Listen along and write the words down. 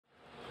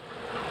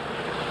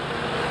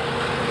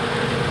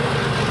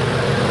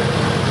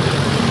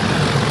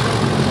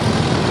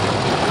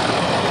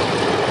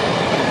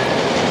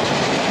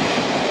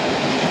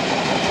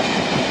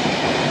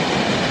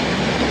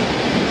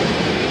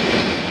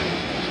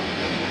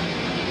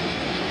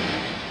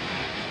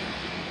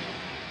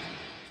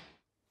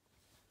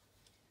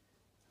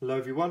Hello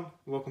everyone,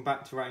 welcome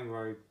back to Ratting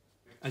Road.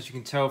 As you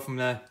can tell from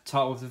the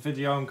title of the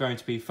video, I'm going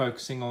to be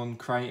focusing on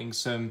creating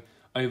some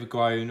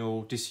overgrown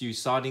or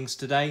disused sidings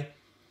today.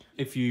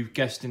 If you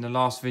guessed in the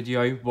last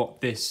video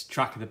what this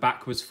track at the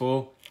back was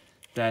for,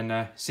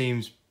 then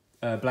seems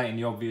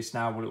blatantly obvious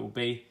now what it will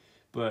be.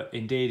 But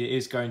indeed it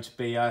is going to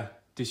be a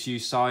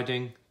disused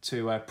siding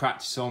to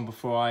practice on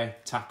before I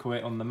tackle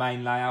it on the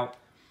main layout.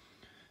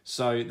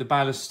 So the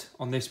ballast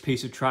on this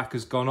piece of track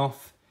has gone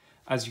off.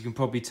 As you can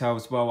probably tell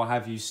as well, I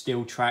have used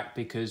steel track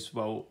because,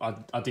 well,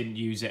 I didn't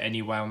use it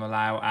anyway on the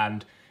layout,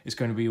 and it's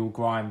going to be all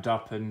grimed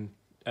up and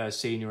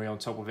scenery on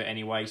top of it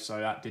anyway, so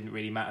that didn't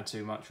really matter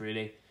too much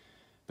really.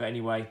 But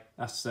anyway,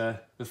 that's the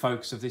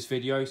focus of this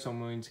video, so I'm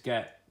going to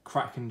get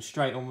cracking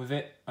straight on with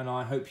it, and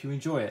I hope you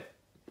enjoy it.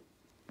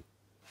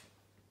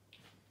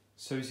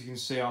 So as you can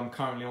see, I'm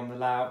currently on the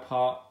layout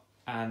part,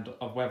 and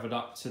I've weathered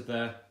up to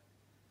the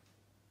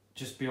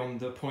just beyond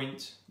the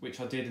point which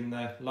I did in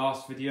the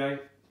last video.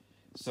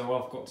 So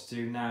what I've got to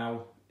do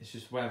now is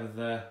just weather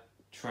the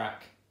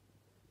track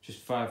just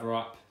further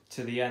up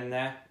to the end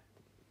there,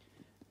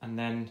 and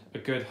then a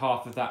good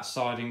half of that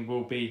siding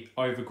will be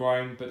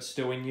overgrown but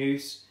still in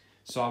use,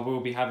 so I will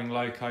be having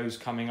locos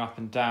coming up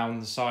and down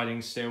the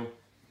siding still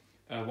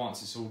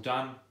once it's all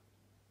done.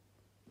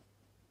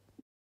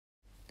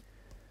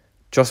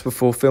 Just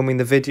before filming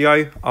the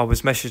video, I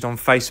was messaged on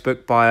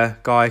Facebook by a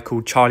guy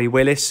called Charlie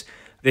Willis.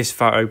 This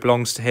photo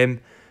belongs to him,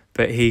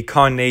 but he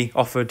kindly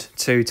offered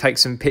to take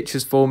some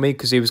pictures for me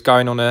because he was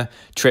going on a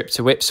trip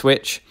to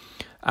Ipswich,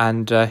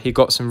 and he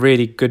got some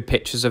really good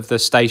pictures of the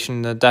station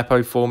and the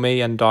depot for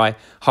me, and I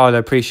highly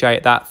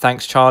appreciate that.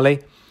 Thanks, Charlie.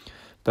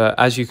 But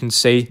as you can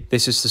see,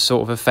 this is the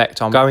sort of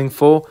effect I'm going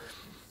for.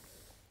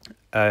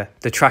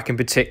 The track in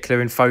particular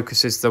in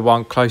focus is the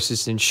one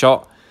closest in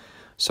shot.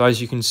 So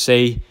as you can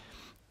see,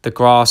 the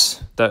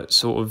grass that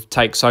sort of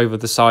takes over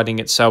the siding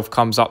itself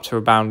comes up to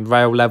around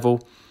rail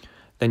level.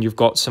 Then you've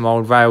got some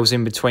old rails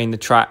in between the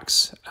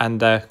tracks,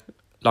 and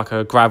like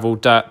a gravel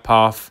dirt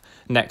path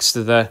next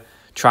to the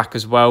track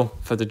as well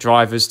for the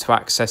drivers to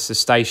access the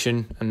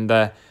station and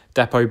the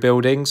depot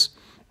buildings.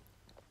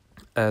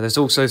 There's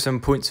also some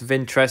points of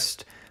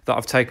interest that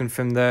I've taken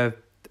from the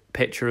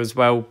picture as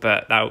well,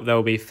 but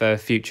they'll be for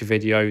future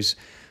videos.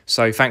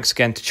 So thanks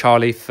again to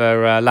Charlie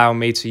for allowing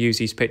me to use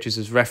these pictures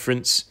as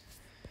reference.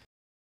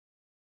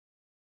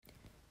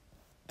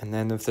 And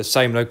then of the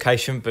same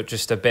location, but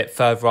just a bit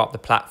further up the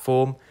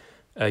platform,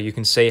 you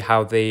can see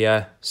how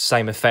the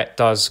same effect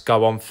does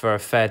go on for a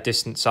fair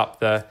distance up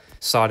the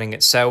siding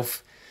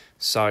itself.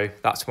 So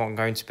that's what I'm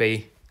going to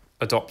be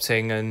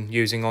adopting and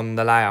using on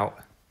the layout.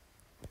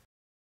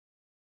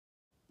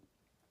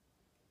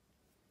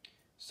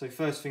 So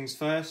first things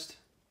first,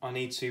 I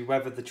need to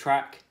weather the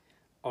track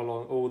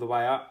along all the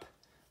way up.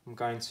 I'm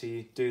going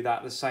to do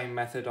that the same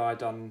method I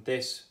done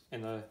this,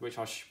 which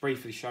I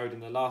briefly showed in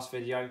the last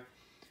video.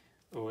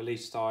 Or at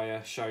least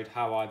I showed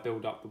how I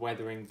build up the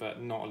weathering,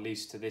 but not at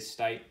least to this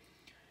state.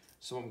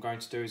 So what I'm going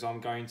to do is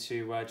I'm going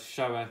to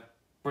show a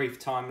brief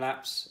time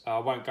lapse. I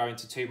won't go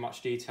into too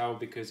much detail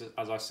because,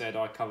 as I said,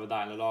 I covered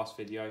that in the last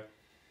video.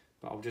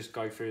 But I'll just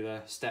go through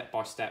the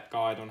step-by-step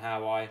guide on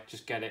how I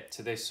just get it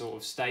to this sort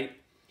of state.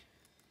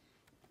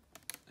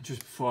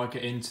 Just before I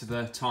get into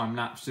the time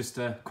lapse, just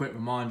a quick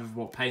reminder of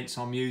what paints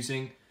I'm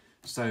using.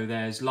 So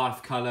there's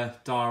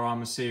Lifecolor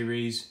Diorama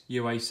Series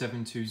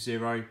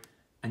UA720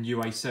 and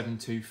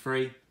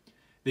UA723.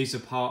 These are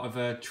part of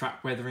a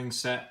track weathering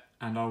set,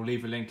 and I'll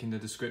leave a link in the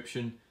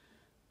description.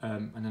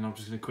 And then I'm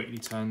just going to quickly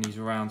turn these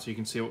around so you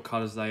can see what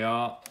colours they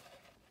are.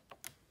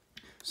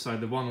 So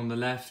the one on the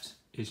left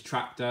is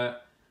track dirt,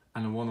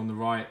 and the one on the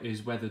right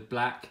is weathered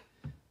black.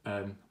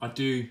 I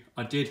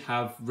did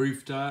have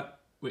roof dirt,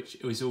 which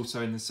is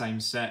also in the same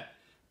set,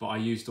 but I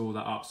used all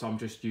that up, so I'm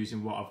just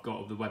using what I've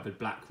got of the weathered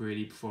black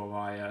really before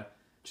I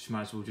just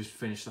might as well just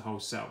finish the whole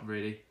setup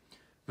really.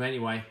 But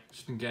anyway,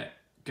 just gonna get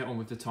on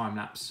with the time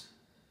lapse.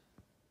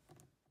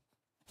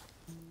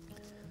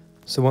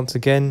 So once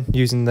again,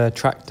 using the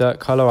track dirt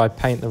colour, I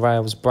paint the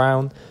rails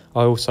brown.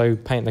 I also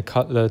paint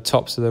the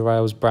tops of the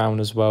rails brown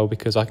as well,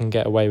 because I can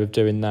get away with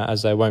doing that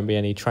as there won't be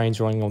any trains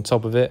running on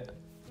top of it.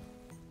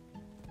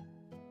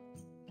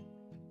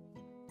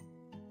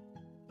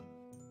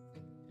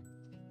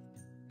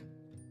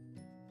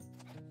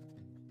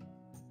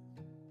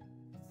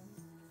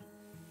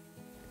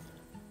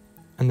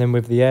 And then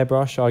with the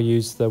airbrush, I'll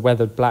use the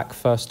weathered black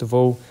first of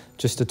all,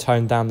 just to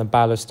tone down the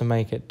ballast to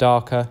make it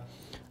darker.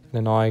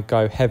 Then I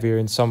go heavier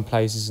in some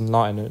places and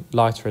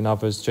lighter in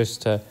others,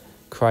 just to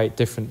create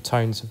different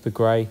tones of the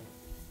grey.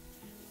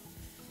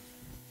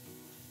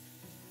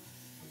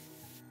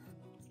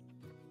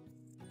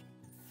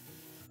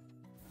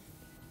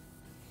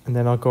 And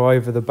then I'll go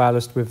over the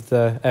ballast with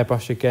the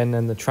airbrush again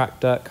and the track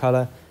dirt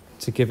colour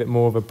to give it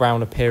more of a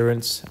brown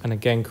appearance, and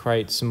again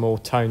create some more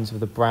tones of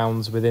the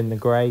browns within the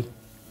grey.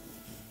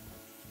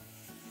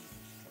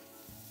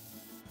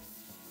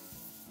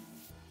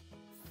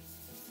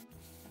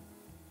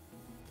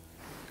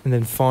 And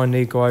then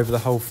finally go over the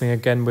whole thing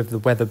again with the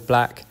weathered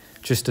black,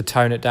 just to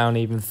tone it down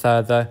even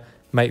further,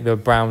 make the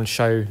brown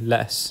show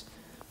less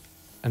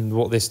And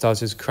what this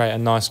does is create a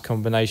nice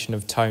combination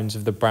of tones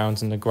of the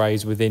browns and the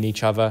greys within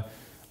each other.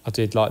 I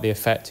did like the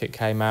effect it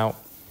came out.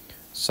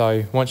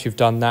 So once you've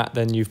done that,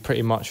 then you've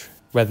pretty much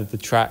weathered the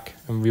track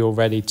and you're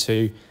ready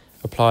to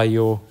apply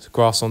your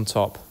grass on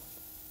top.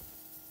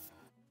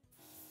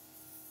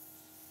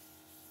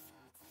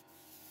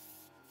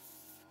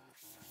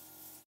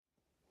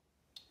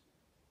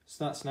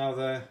 So that's now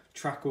the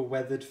track all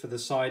weathered for the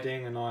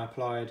siding, and I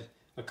applied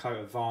a coat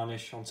of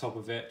varnish on top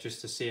of it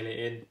just to seal it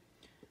in.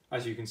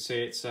 As you can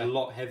see, it's a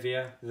lot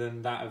heavier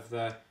than that of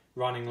the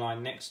running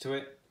line next to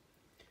it.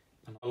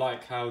 And I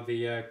like how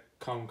the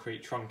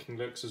concrete trunking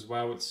looks as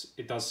well.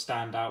 It does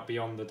stand out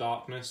beyond the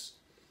darkness.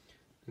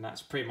 And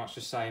that's pretty much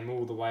the same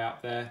all the way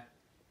up there.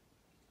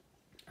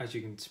 As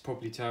you can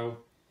probably tell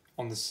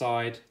on the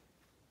side,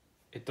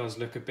 it does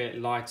look a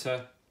bit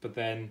lighter, but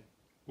then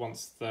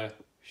once the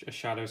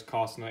shadow's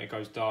cast on it, it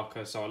goes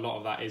darker. So a lot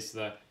of that is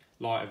the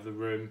light of the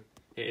room.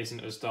 It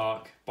isn't as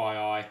dark by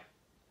eye,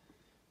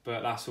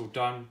 but that's all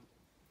done.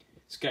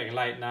 It's getting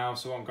late now,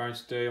 so what I'm going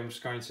to do, I'm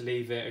just going to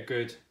leave it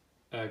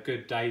a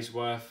good day's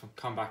worth. I'll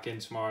come back in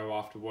tomorrow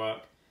after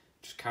work,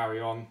 just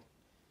carry on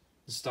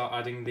and start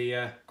adding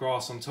the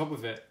grass on top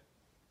of it.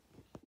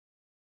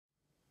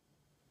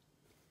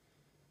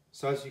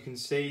 So as you can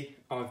see,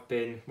 I've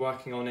been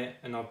working on it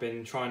and I've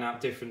been trying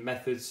out different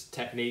methods,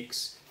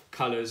 techniques,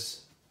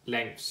 colours,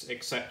 lengths,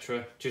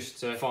 etc. just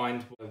to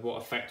find what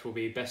effect will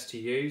be best to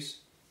use.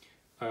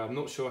 I'm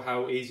not sure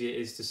how easy it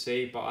is to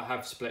see, but I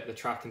have split the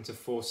track into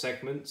 4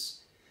 segments.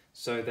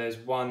 So there's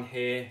one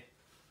here,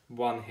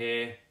 one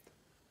here,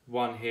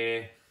 one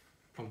here,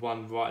 and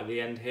one right at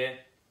the end here.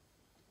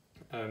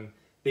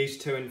 These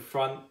 2 in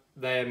front,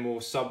 they're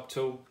more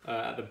subtle.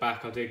 At the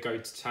back I did go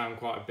to town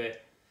quite a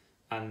bit,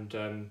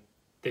 and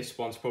this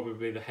one's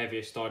probably the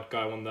heaviest I'd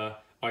go on the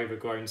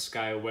Overgrown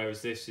scale,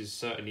 whereas this is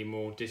certainly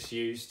more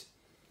disused.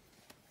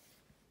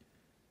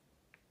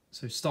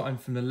 So starting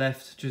from the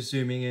left, just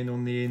zooming in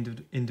on the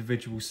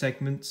individual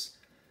segments.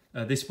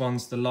 This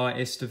one's the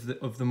lightest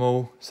of them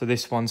all, so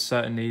this one's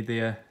certainly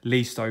the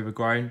least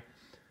overgrown.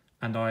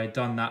 And I had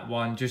done that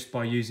one just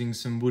by using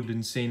some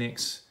Woodland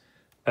Scenics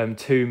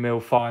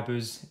 2mm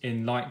fibres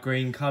in light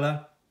green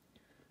colour.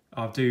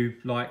 I do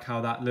like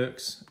how that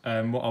looks.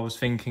 What I was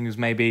thinking was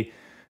maybe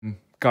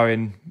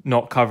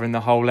not covering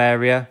the whole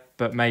area,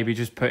 but maybe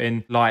just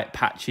putting light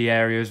patchy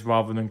areas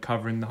rather than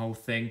covering the whole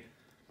thing.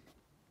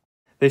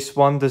 This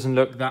one doesn't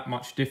look that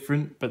much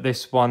different, but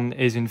this one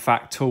is in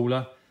fact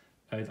taller.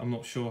 I'm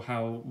not sure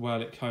how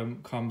well it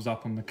comes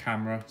up on the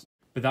camera,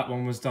 but that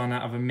one was done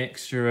out of a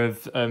mixture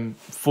of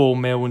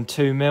 4mm and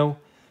 2mm.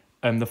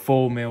 The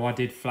 4mm I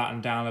did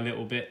flatten down a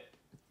little bit,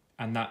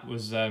 and that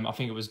was, I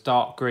think it was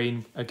dark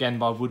green, again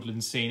by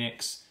Woodland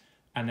Scenics,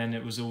 and then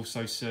it was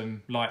also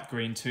some light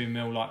green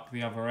 2mm like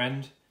the other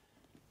end.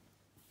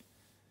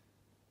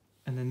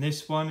 And then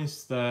this one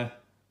is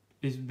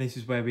this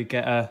is where we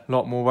get a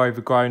lot more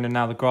overgrown, and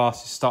now the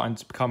grass is starting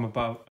to become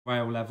above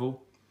rail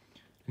level.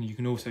 And you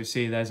can also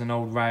see there's an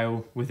old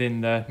rail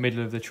within the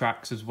middle of the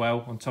tracks as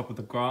well, on top of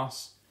the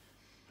grass.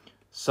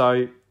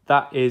 So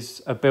that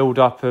is a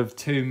build-up of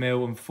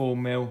 2mm and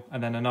 4mm,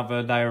 and then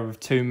another layer of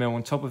 2mm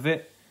on top of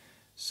it.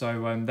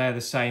 So they're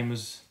the same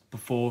as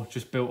before,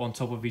 just built on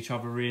top of each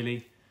other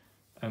really.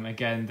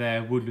 Again,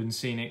 they're Woodland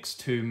Scenics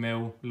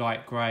 2mm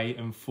light grey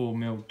and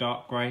 4mm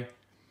dark grey.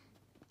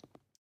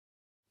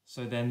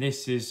 So then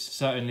this is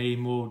certainly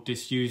more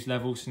disused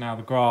level, so now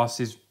the grass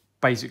is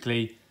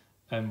basically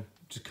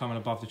just coming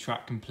above the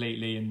track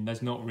completely, and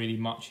there's not really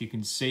much you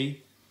can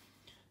see.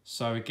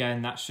 So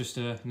again, that's just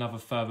another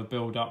further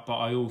build up, but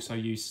I also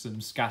used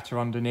some scatter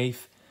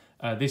underneath.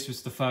 This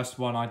was the first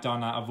one I'd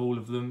done out of all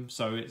of them,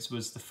 so it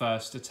was the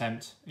first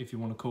attempt, if you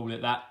want to call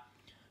it that.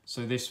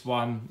 So this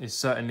one is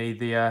certainly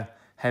the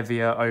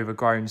heavier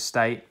overgrown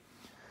state.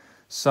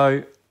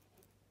 So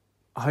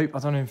I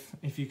don't know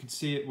if you can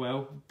see it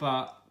well,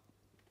 but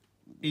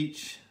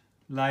each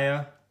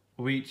layer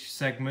or each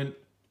segment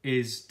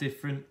is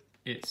different.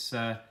 It's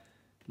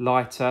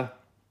lighter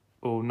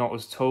or not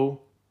as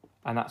tall,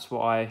 and that's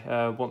what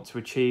I want to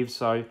achieve.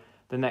 So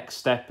the next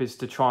step is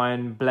to try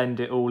and blend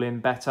it all in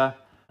better,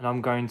 and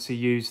I'm going to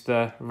use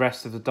the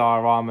rest of the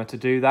diorama to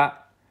do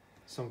that.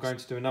 So I'm going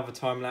to do another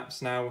time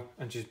lapse now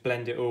and just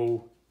blend it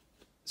all,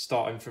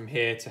 starting from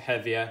here to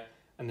heavier,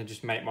 and then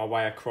just make my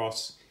way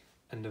across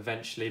and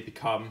eventually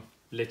become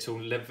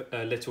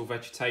little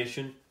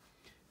vegetation.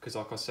 Because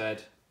like I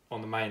said,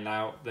 on the main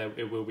layout,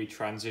 it will be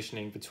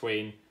transitioning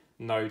between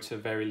no to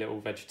very little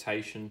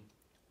vegetation,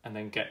 and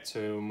then get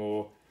to a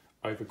more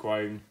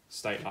overgrown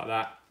state like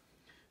that.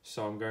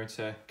 So I'm going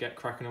to get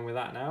cracking on with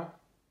that now.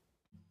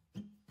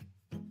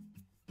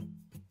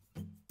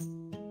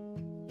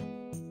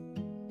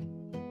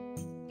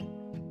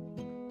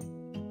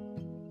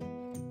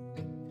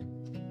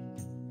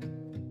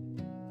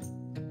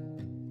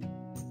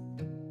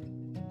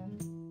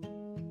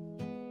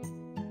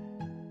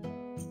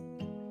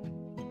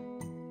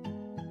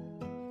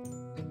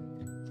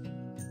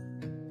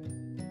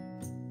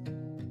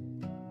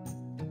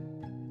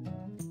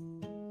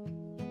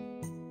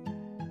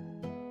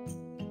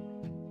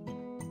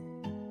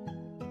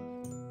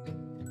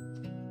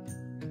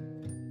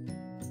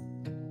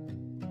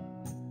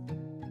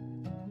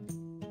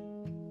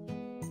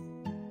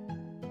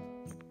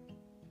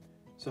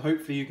 So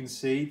hopefully you can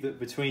see that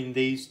between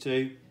these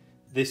two,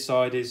 this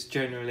side is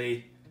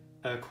generally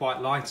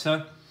quite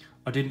lighter.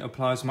 I didn't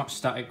apply as much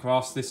static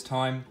grass this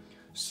time,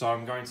 so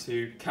I'm going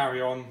to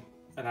carry on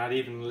and add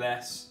even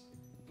less,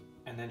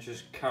 and then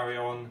just carry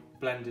on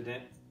blending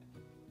it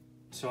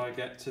till I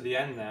get to the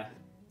end there.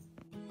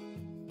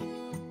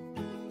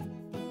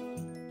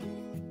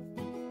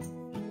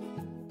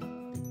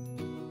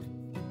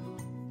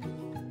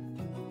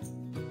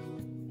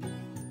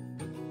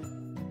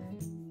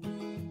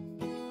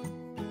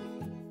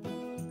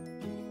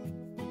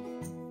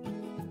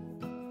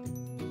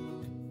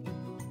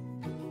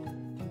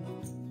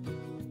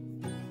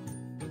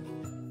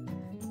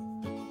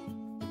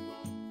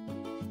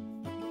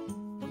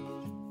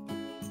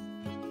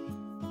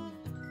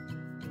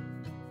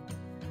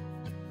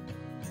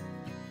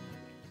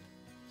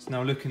 So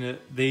now looking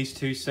at these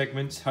two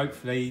segments,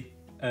 hopefully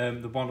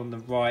the one on the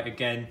right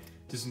again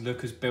doesn't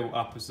look as built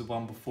up as the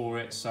one before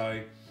it,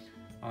 so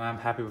I am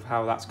happy with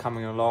how that's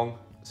coming along.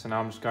 So now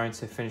I'm just going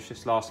to finish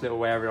this last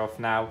little area off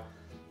now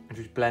and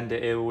just blend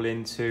it all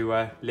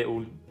into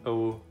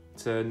little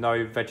to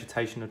no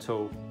vegetation at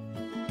all.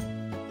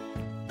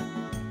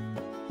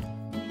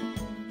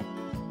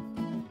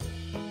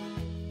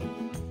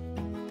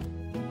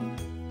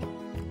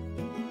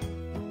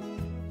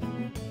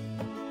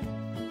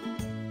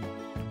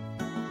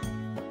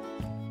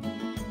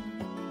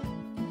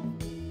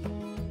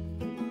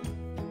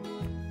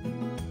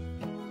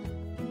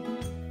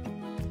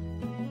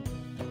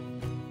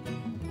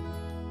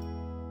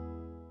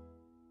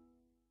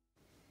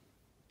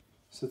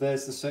 So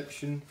there's the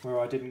section where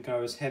I didn't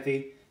go as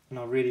heavy, and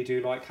I really do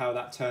like how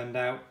that turned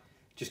out.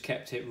 Just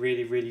kept it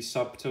really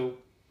subtle,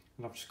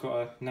 and I've just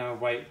got to now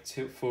wait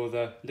for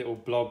the little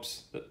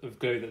blobs of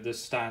glue that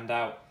does stand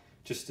out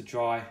just to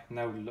dry, and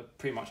they'll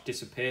pretty much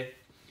disappear.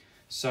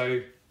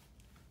 So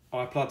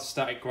I applied the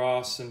static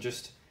grass and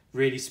just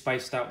really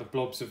spaced out the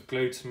blobs of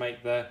glue to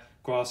make the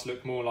grass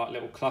look more like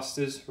little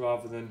clusters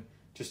rather than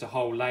just a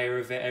whole layer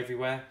of it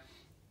everywhere.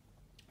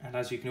 And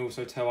as you can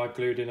also tell, I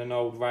glued in an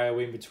old rail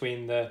in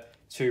between the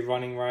two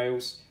running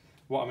rails.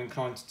 What I'm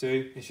inclined to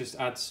do is just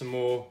add some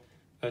more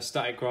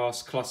static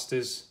grass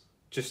clusters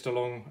just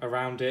along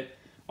around it.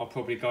 I'll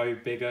probably go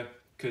bigger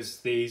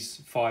because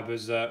these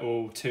fibres are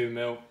all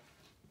 2mm,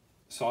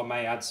 so I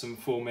may add some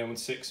 4mm and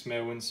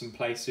 6mm in some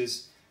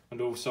places,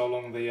 and also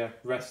along the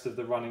rest of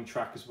the running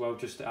track as well,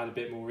 just to add a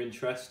bit more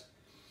interest.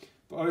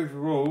 But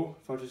overall,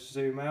 if I just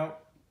zoom out,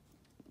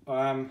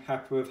 I am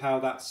happy with how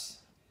that's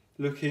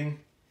looking,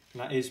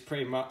 and that is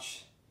pretty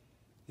much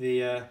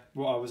the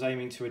what I was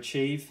aiming to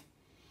achieve.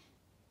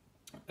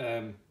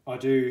 I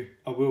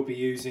will be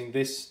using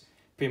this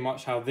pretty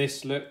much how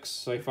this looks.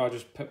 So if I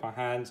just put my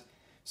hand,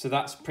 so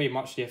that's pretty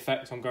much the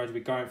effect I'm going to be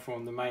going for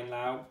on the main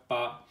layout.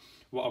 But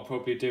what I'll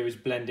probably do is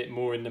blend it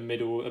more in the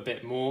middle a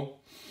bit more,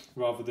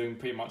 rather than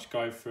pretty much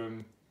go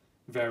from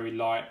very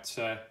light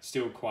to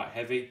still quite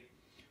heavy.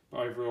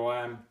 But overall,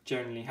 I am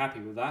generally happy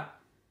with that.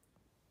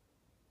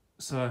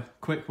 So a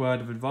quick word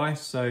of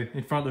advice. So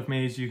in front of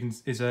me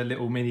is a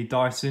little mini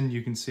Dyson.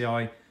 You can see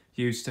I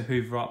used to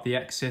hoover up the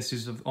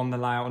excesses on the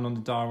layout and on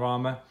the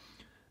diorama.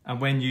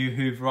 And when you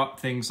hoover up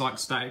things like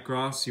static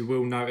grass, you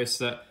will notice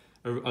that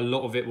a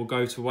lot of it will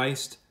go to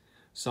waste.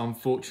 So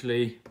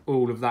unfortunately,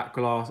 all of that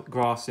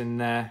grass in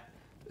there,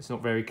 it's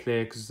not very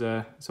clear because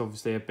it's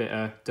obviously a bit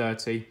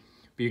dirty.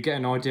 But you get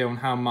an idea on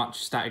how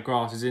much static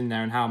grass is in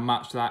there and how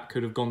much that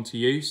could have gone to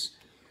use.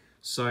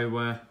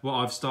 So what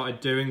I've started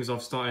doing is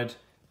I've started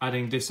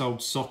adding this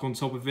old sock on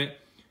top of it.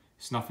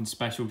 It's nothing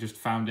special, just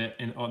found it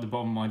at the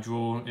bottom of my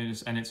drawer,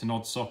 and it's an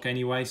odd sock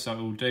anyway, so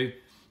it will do.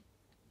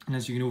 And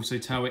as you can also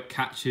tell, it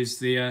catches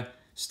the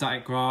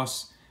static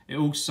grass. It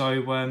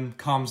also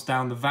calms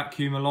down the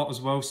vacuum a lot as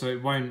well, so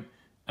it won't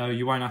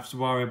you won't have to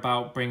worry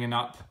about bringing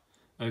up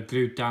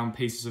glued down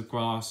pieces of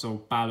grass or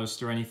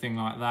ballast or anything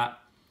like that.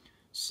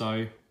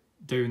 So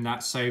doing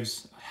that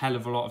saves a hell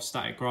of a lot of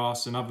static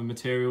grass and other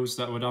materials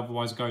that would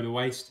otherwise go to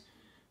waste.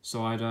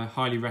 So I'd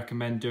highly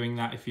recommend doing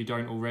that if you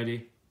don't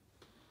already.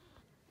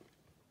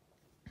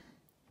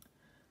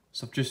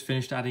 So I've just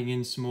finished adding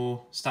in some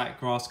more static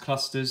grass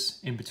clusters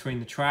in between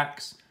the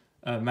tracks,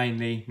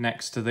 mainly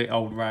next to the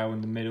old rail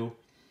in the middle.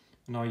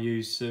 And I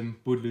use some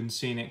Woodland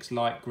Scenics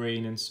light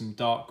green and some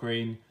dark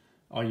green.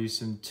 I use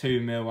some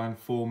 2mm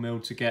and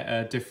 4mm to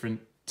get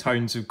different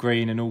tones of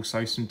green and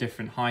also some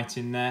different height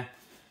in there.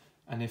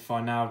 And if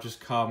I now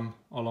just come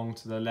along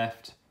to the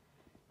left,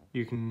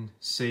 you can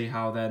see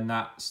how then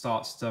that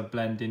starts to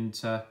blend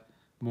into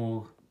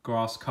more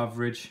grass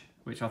coverage,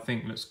 which I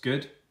think looks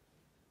good.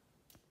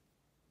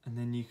 And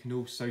then you can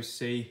also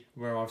see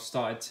where I've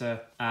started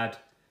to add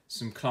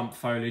some clump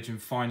foliage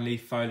and fine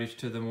leaf foliage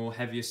to the more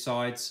heavier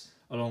sides,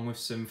 along with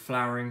some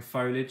flowering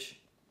foliage.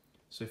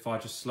 So if I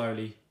just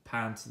slowly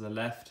pan to the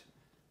left,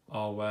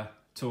 I'll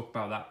talk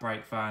about that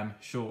brake van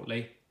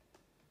shortly.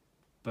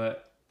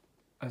 But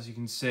as you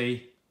can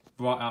see,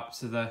 right up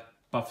to the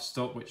buffer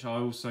stop, which I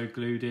also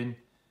glued in,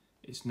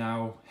 it's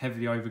now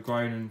heavily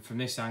overgrown, and from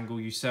this angle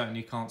you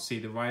certainly can't see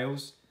the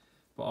rails,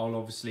 but but I'll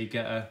obviously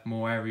get a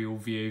more aerial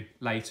view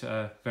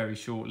later very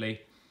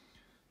shortly.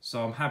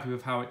 So I'm happy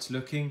with how it's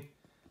looking.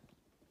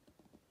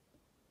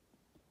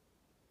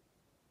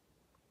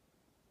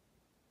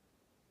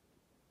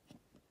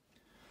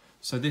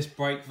 So this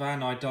brake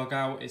van I dug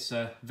out, it's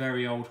a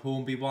very old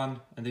Hornby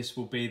one, and this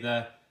will be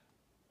a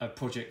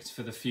project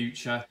for the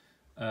future.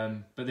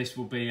 But this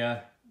will be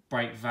a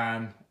brake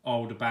van,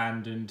 old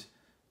abandoned,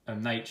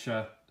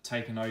 nature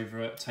taking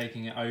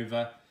it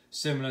over.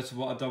 Similar to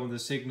what I've done with the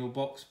signal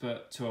box,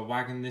 but to a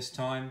wagon this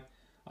time.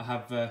 I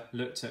have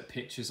looked at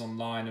pictures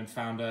online and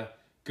found a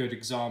good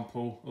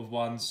example of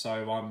one,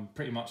 so I'm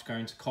pretty much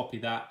going to copy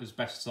that as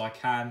best as I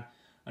can,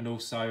 and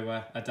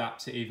also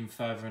adapt it even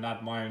further and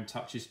add my own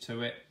touches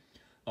to it.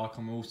 Like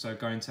I'm also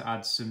going to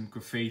add some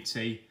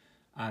graffiti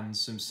and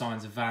some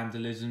signs of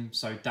vandalism,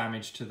 so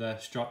damage to the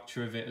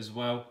structure of it as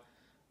well,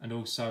 and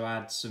also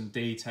add some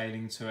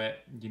detailing to it,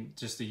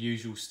 just the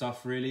usual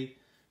stuff really.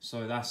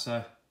 So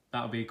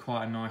that'll be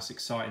quite a nice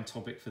exciting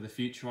topic for the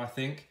future, I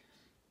think.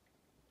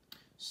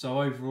 So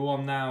overall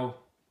I'm now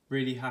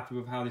really happy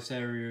with how this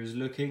area is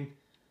looking,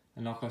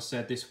 and like I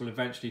said, this will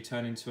eventually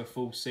turn into a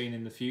full scene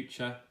in the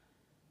future.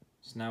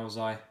 So now as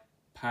I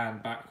pan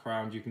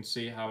background, you can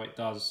see how it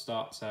does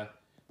start to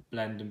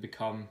blend and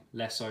become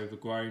less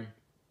overgrown.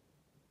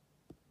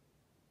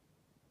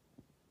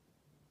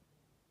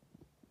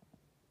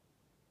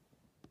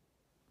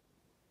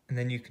 And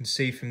then you can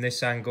see from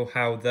this angle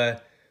how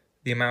the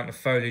amount of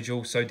foliage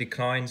also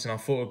declines, and I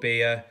thought it would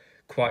be a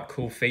quite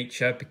cool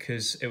feature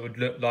because it would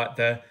look like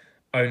the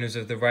owners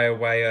of the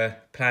railway are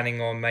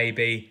planning on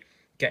maybe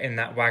getting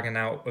that wagon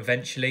out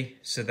eventually,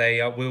 so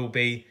they will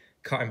be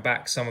cutting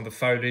back some of the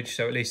foliage,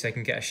 so at least they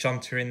can get a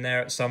shunter in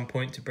there at some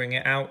point to bring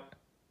it out.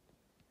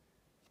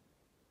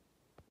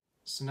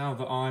 So now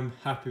that I'm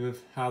happy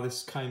with how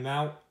this came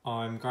out,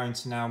 I'm going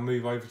to now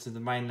move over to the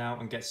main layout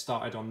and get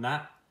started on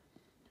that.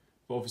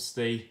 But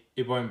obviously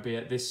it won't be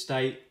at this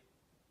state.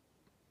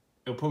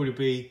 It'll probably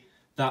be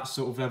that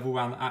sort of level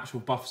around the actual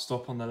buffer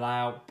stop on the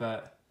layout,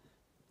 but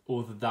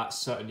all of that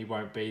certainly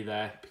won't be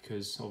there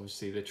because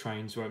obviously the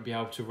trains won't be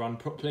able to run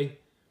properly.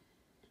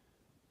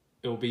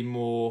 It'll be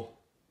more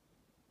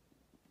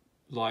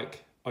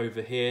like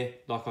over here,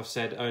 like I've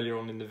said earlier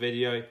on in the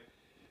video.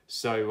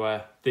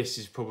 So this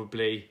is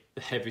probably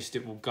the heaviest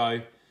it will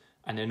go,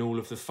 and then all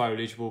of the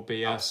foliage will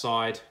be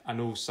outside and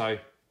also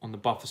on the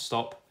buffer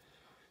stop.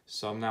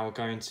 So I'm now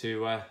going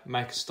to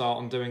make a start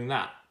on doing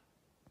that.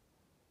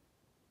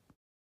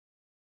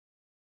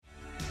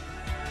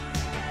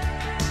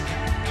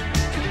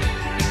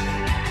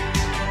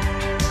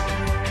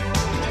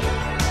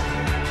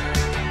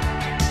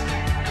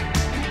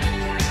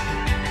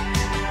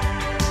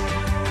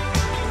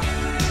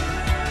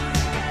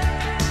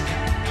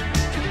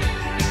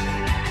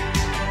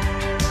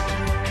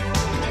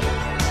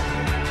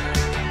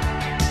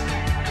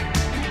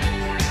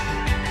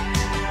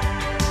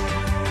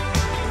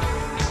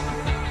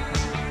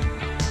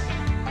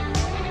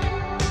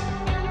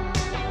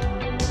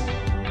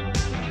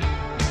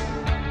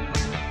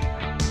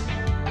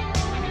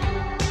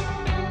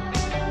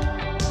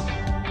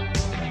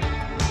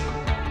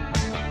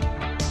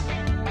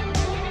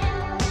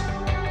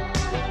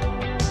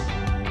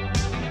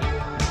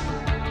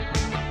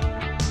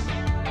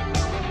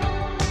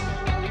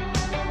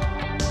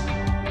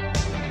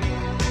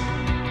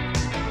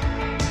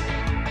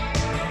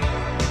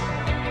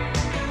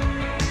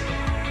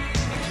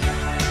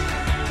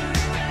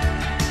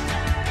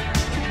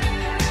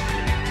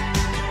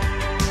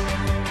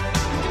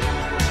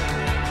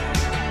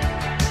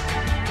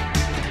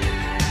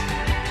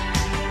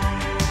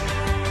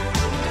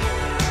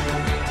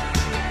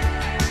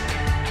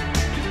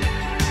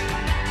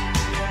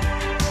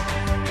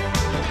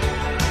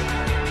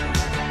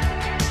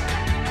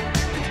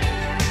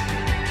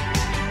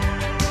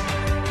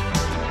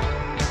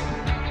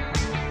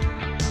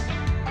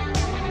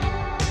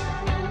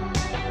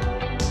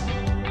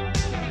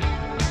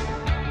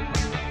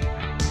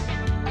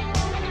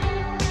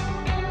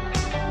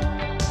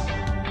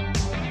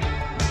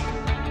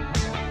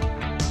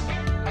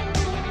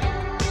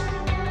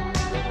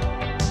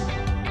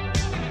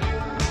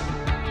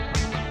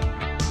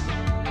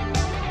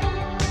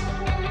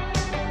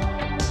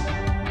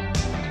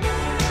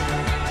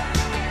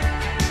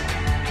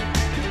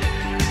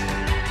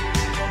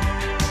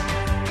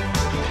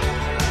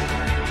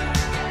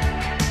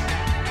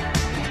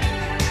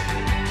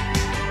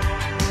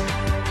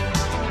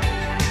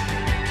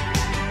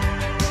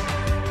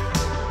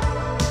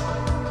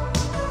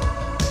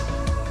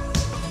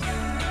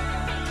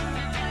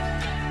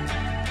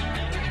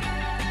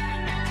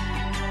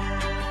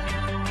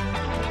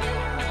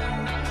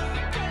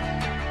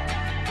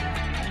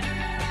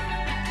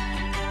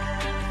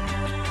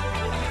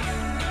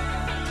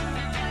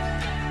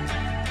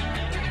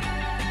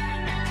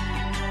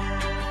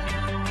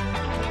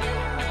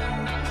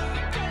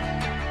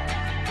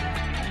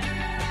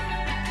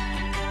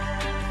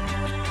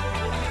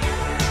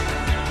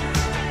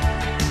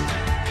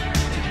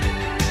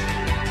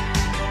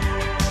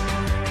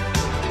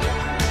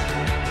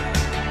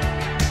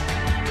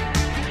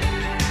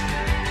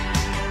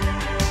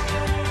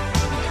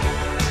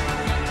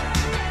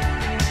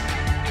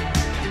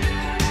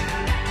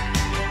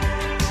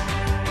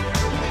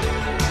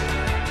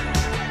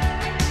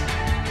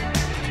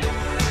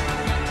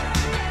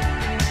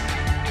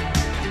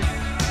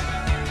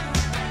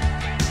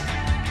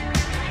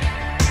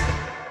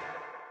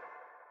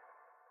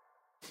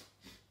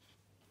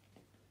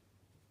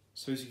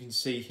 So as you can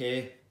see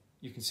here,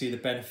 you can see the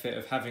benefit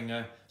of having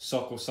a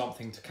sock or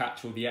something to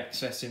catch all the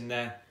excess in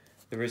there.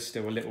 There is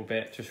still a little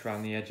bit just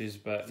around the edges,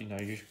 but you know,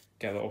 you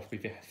get that off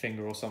with your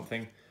finger or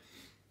something.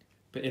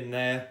 But in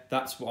there,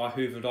 that's what I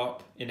hoovered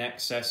up in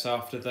excess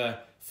after the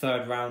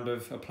third round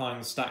of applying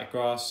the static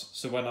grass.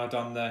 So when I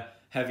done the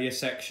heavier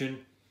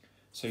section,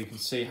 so you can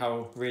see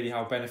how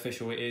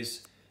beneficial it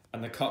is.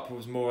 And the cup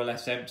was more or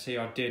less empty.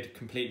 I did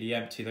completely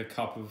empty the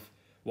cup of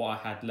what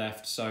I had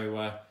left.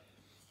 So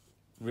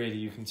really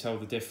you can tell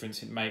the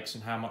difference it makes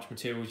and how much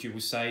materials you will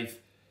save,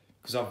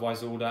 because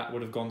otherwise all that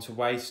would have gone to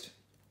waste.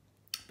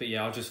 But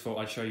yeah, I just thought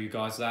I'd show you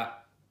guys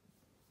that.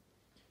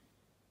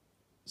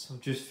 So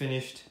I've just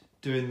finished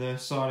doing the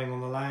siding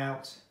on the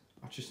layout.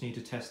 I just need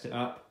to test it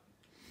up.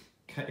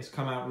 It's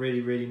come out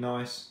really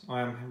nice.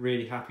 I am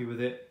really happy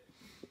with it.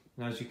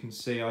 And as you can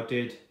see, I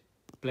did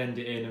blend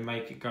it in and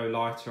make it go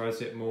lighter as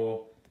it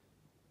more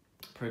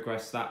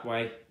progressed that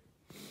way.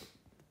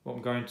 What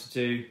I'm going to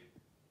do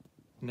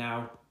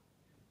now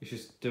is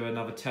just do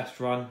another test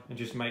run and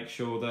just make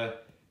sure the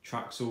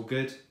track's all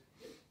good.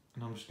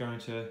 And I'm just going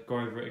to go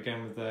over it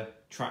again with the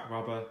track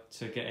rubber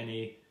to get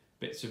any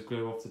bits of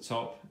glue off the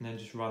top, and then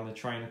just run the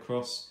train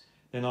across.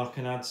 Then I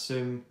can add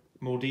some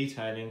more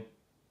detailing.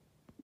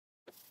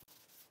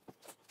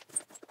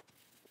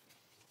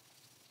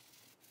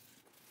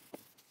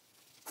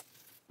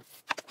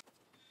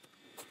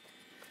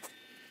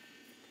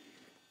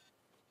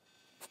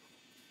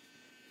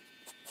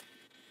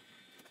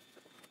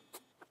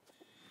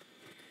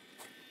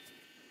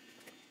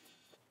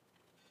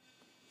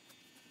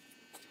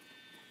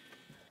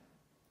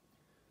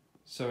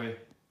 So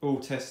all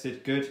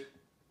tested good,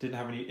 didn't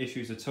have any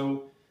issues at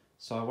all.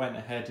 So I went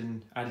ahead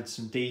and added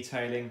some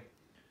detailing.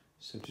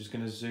 So just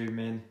going to zoom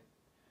in.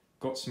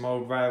 Got some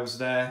old rails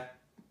there,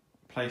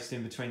 placed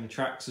in between the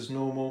tracks as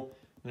normal,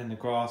 and then the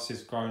grass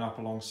is growing up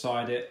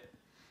alongside it.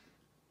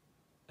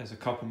 There's a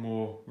couple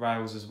more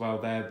rails as well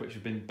there, which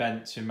have been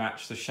bent to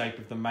match the shape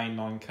of the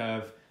mainline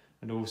curve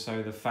and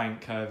also the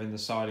faint curve in the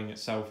siding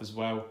itself as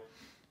well.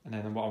 And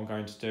then what I'm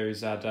going to do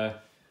is add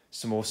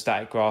some more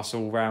static grass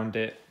all around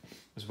it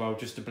as well,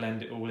 just to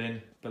blend it all in,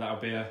 but that'll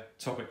be a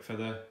topic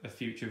for a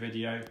future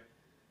video.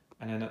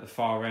 And then at the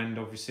far end,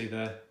 obviously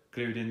the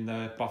glued in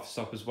the buffer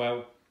stop as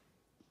well.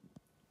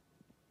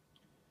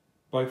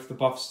 Both the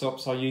buffer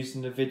stops I used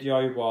in the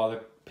video were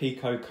the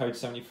Peco Code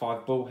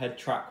 75 bullhead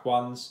track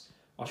ones.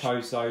 I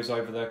chose those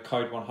over the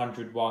Code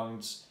 100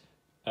 ones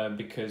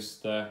because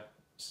the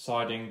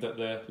siding that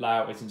the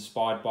layout is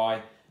inspired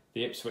by,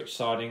 the Ipswich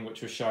siding,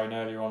 which was shown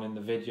earlier on in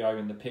the video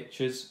in the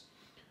pictures.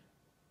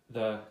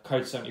 The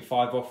Code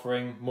 75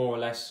 offering more or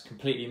less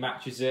completely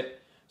matches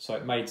it, so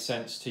it made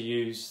sense to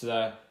use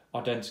the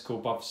identical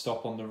buffer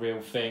stop on the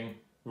real thing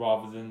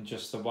rather than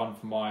just the one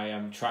for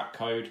my track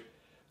code.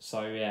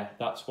 So yeah,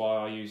 that's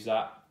why I use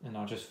that, and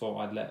I just thought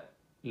I'd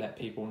let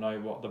people know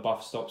what the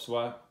buffer stops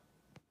were.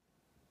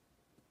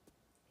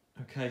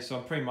 Okay, so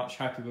I'm pretty much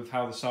happy with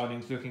how the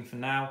siding's looking for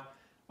now.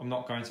 I'm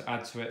not going to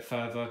add to it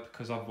further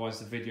because otherwise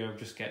the video will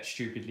just get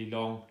stupidly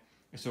long.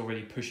 It's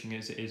already pushing it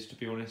as it is, to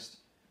be honest.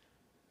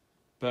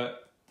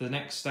 But the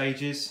next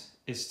stages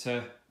is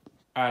to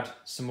add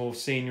some more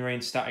scenery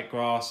and static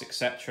grass,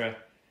 etc.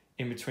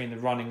 in between the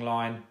running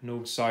line and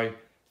also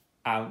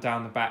out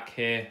down the back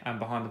here and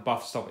behind the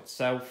buffer stop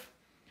itself.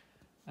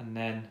 And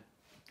then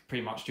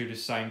pretty much do the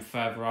same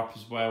further up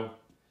as well.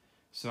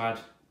 So add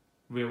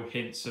real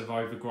hints of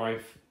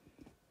overgrowth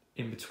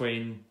in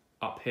between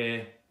up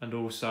here and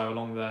also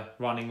along the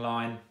running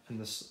line and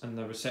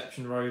the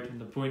reception road and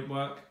the point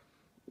work.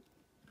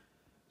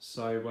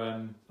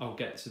 So I'll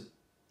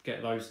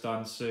get those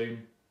done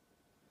soon,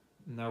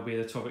 and they'll be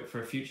the topic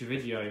for a future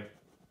video.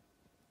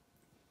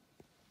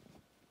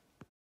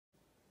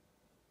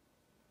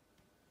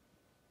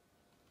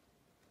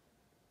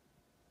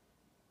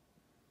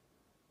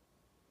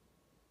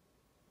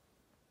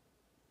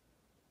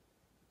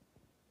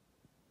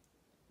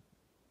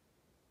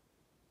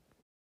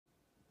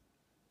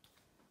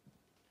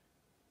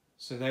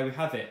 So there we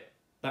have it.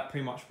 That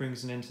pretty much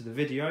brings an end to the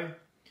video.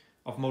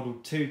 I've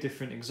modelled two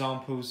different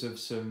examples of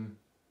some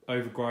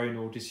overgrown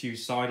or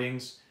disused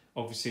sidings.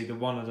 Obviously the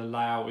one on the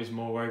layout is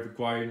more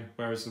overgrown,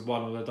 whereas the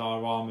one on the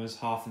diorama is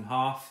half and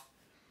half.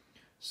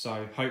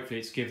 So hopefully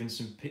it's given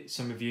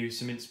some of you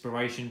some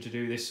inspiration to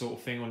do this sort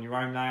of thing on your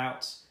own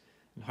layouts,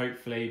 and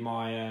hopefully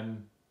my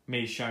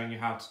me showing you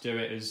how to do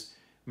it has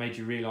made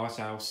you realise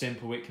how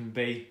simple it can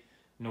be,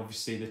 and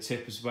obviously the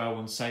tip as well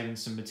on saving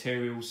some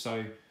materials.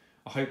 So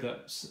I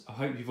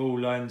hope you've all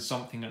learned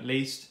something at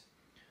least.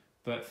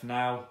 But for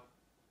now,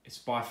 it's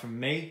bye from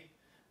me,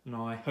 and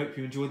I hope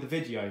you enjoyed the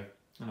video,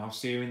 and I'll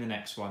see you in the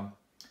next one.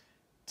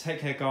 Take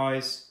care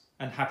guys,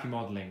 and happy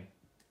modelling.